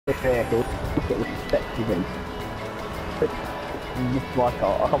vehicle. Look at the sexy thing. This is my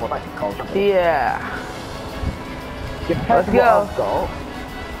car. I can't make a car. Yeah. Let's go.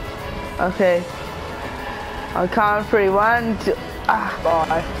 Okay. Okay. I'm counting 3. 1, 2.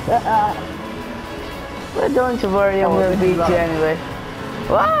 Bye. But don't you worry, I'm gonna beat you anyway.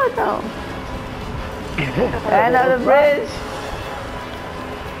 Whoa, no. End of the bridge.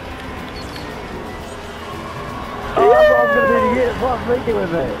 Oh, that's what I'm gonna do to you. What's thinking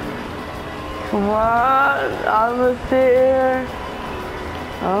with it? Come on, almost there.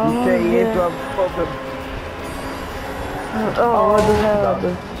 Almost there. Oh, what the hell?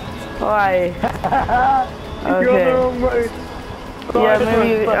 Why? Okay. Yeah,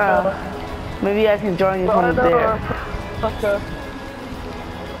 maybe I can join you from there.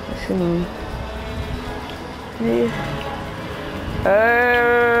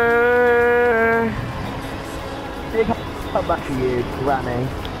 Come back to you, Granny.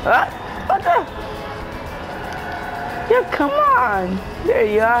 What the? Yeah, come on. There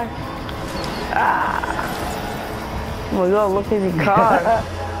you are. Oh my god, look at the car.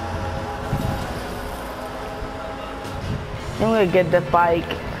 I'm gonna get the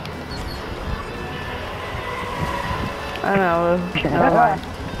bike. I know.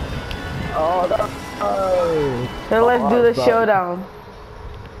 Oh no. So let's do the showdown.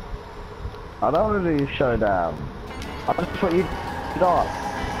 I don't want to do the showdown. I just want you to die.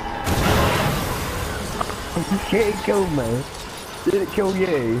 You can't kill me. Did it kill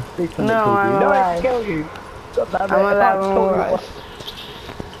you? No, I'm alive. No, it killed you. I'm alive.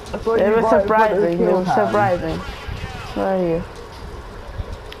 It was surprising. It was surprising. Where are you?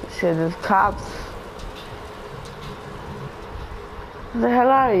 Shit, there's cops. Where the hell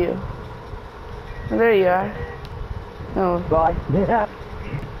are you? There you are. No. Bye. Where?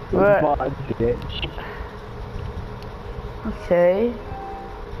 Bye, bitch. Okay.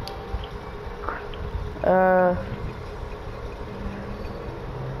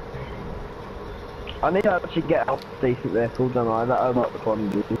 I need to actually get a decent vehicle, don't I? That I like the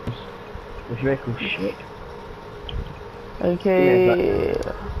quandaries. This vehicle's shit. Okay.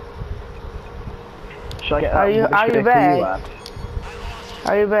 Yeah, should I get Are you back?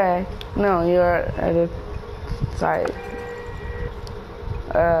 Are you back? No, you're at the side.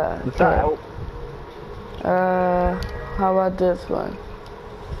 How about this one?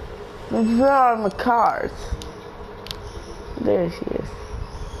 Where are my cars? There she is.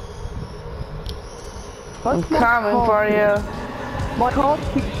 I'm coming for you. My car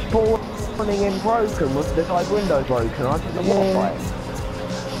keeps spawning in broken with the side window broken. I don't know why.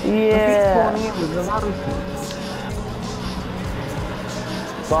 Yeah. I keep spawning in with the mountain.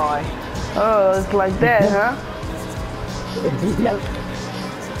 Bye. Oh, it's like that, huh? Yep.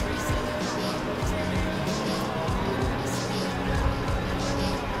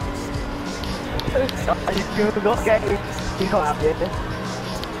 You got game. You can't have it.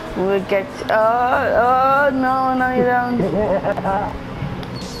 We'll get. Oh, no, you don't.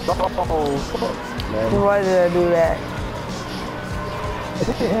 Why did I do that?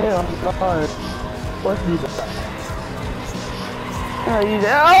 What's this? Oh, you did.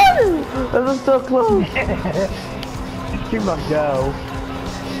 Oh, that was so close. Too much go.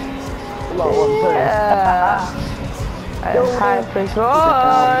 Yeah. High pitch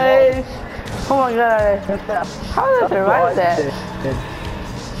voice. Oh my god. How did I survive that?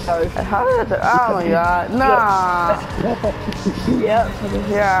 How did I? Oh my god. Nah. Yep.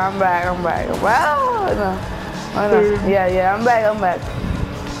 Yeah, I'm back. Well, no. Oh, no. Yeah, I'm back.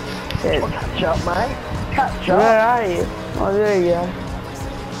 Shit. Catch up, mate. Catch up. Where are you? Oh, there you are.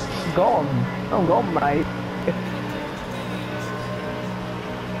 Gone. I'm gone, mate.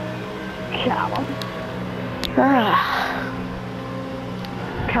 Come on.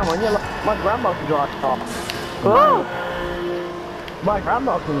 Come on, you're like, my grandma can drive fast. Whoa. My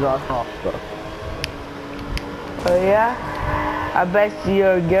grandma can drive faster. Oh yeah? I bet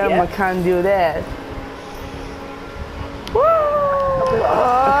your grandma can't do that. Woo!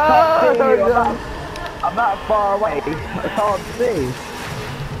 I'm that far away. It's hard to see.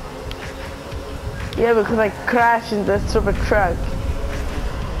 Yeah, because I crashed into that stupid truck.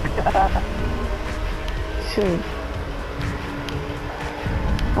 Shoot.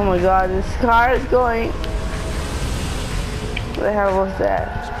 Oh my god, this car is going. What the hell was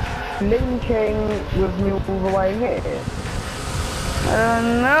that? Linking with me all the way here. I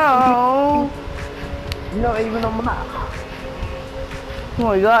don't know. Not even on the map. Oh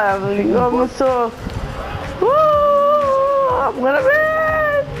my god, I'm so. Woo! I'm gonna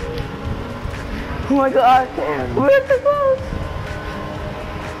win! Oh my god, we're too close!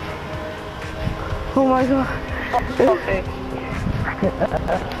 Oh my god. Okay.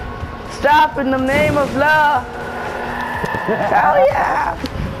 Stop in the name of love. Hell yeah.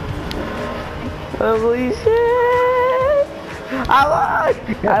 Holy shit.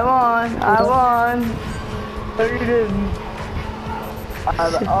 I won. No, you didn't.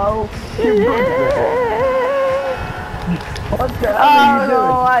 Oh, you what the hell are you doing?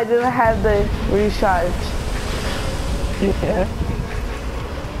 No, I didn't have the recharge. Yeah.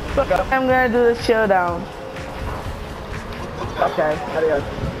 I'm gonna do the showdown. Okay, adios.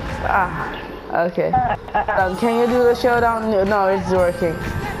 Okay. Can you do the showdown? No, it's working.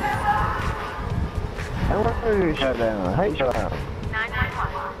 I want to do showdown. I hate showdown.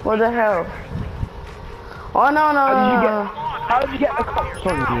 What the hell? Oh no. How did you get the cops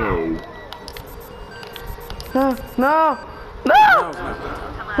on you? No!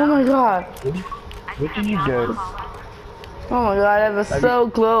 Oh my god. What did you do? Oh my god, that was so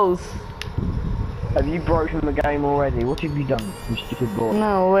close. Have you broken the game already? What have you done, you stupid boy?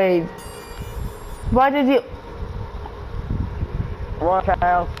 No, wait. Why did you... Right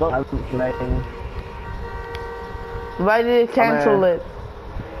out, stop playing. Why did you cancel it?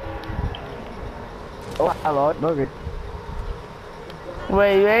 Oh, hello, bugger.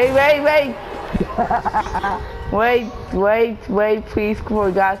 Wait. wait, please,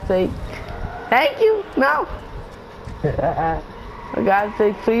 for God's sake. Thank you, no. For God's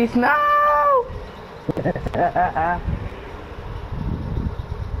sake, please, no.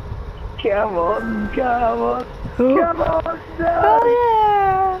 Come on, no. Oh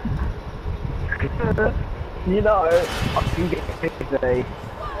yeah. You know, I can get 50.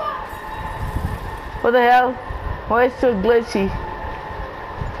 What the hell? Why is it so glitchy?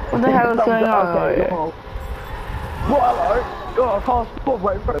 What the hell is going on over here? What, hello? Oh, I can't stop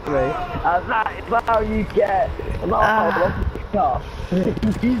right in front of me. And that is how you get another car.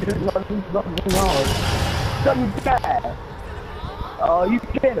 You just run something on. Don't care. Oh, you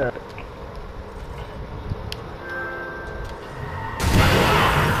get it.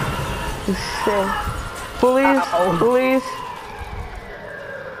 Shit. Police.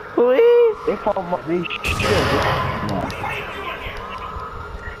 If I'm not these shit.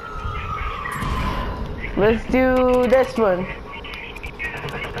 Let's do this one.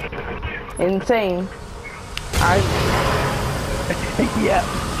 Insane. Yeah.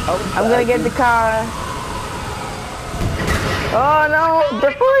 I'm gonna get the car. Oh no,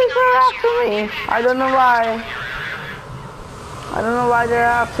 the police are after me. I don't know why. They're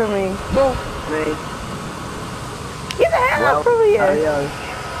after me. Go. Me. Get the hell out from here.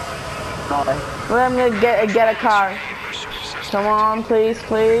 Bye. Well, I'm gonna get a car. Come on, please.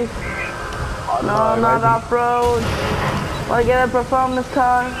 No, not off-road. Wanna get a performance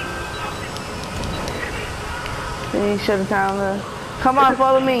car? Then you should have found the... Come on,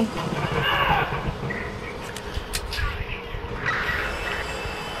 follow me.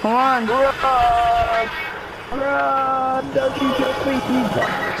 Come on. Run! Don't you get me,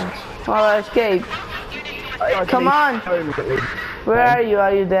 Oh, escape. Come on. Where are you?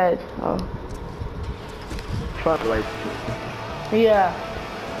 Are you dead? Oh. Front way. Yeah.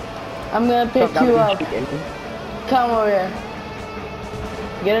 I'm gonna pick you up. Come over here.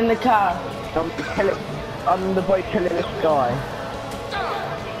 Get in the car. I'm the boy killing this guy.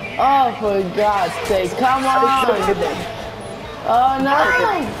 Oh, for God's sake. Come on. Oh, no.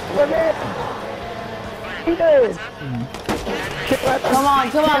 Come on.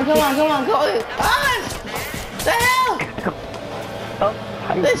 Go on. The hell?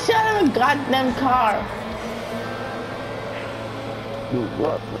 They shot him a goddamn car.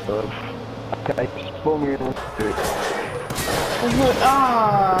 What the Okay, spawn me in the street. Oh,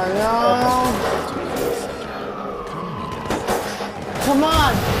 no. Come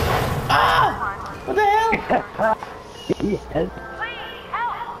on. Ah! What the hell? Yes.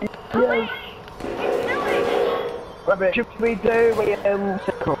 What should we do?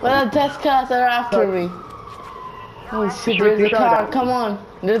 Well, the test cars are after me. Oh shit, there's a car. Come on.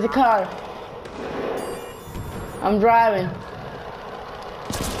 There's a car. I'm driving.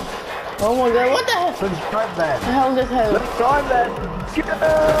 Oh my god, what the hell? Let's drive that. The hell this hell? Let's drive that.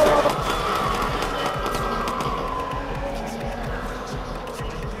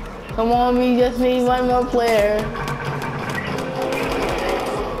 Come on, we just need one more player.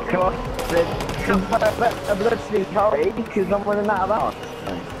 Come on, let's see, hurry, because I'm running out of hours.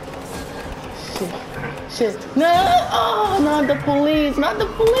 Shit. No! Oh, not the police! What the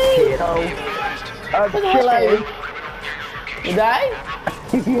hell are you? You died?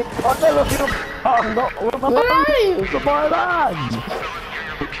 Where are you?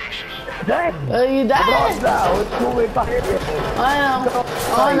 Dead! You died? Now, it's moving back here. I know.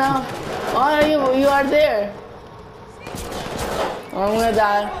 Oh no. Oh, you are there. I'm gonna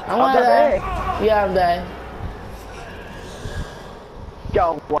die. I'm gonna die. Yeah, I'm dead.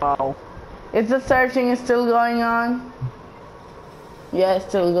 Go, wow. Is the searching still going on? Yeah, it's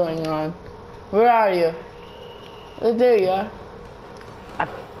still going on. Where are you? Oh, there you are.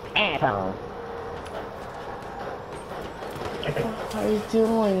 How are you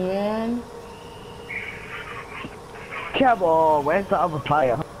doing, man? Come on, where's the other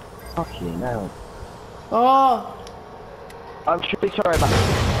player? Fuck you now. Oh! I'm truly sorry about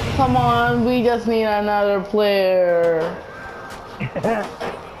that. Come on, we just need another player.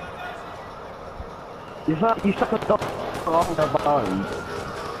 You suck a dog on the bone.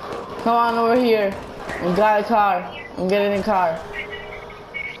 Come on over here. I got a car. I'm getting a car.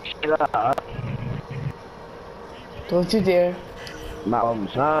 Don't you dare. No, I'm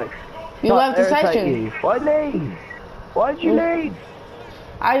sorry. You left the section. Why leave? Why did you leave?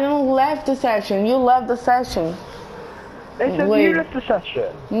 I didn't left the section. You left the section. They said you left the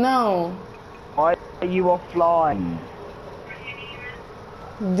session. No. Why are you offline?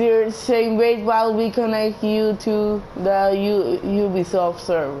 They're saying wait while we connect you to the Ubisoft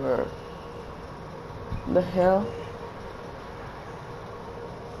server. The hell?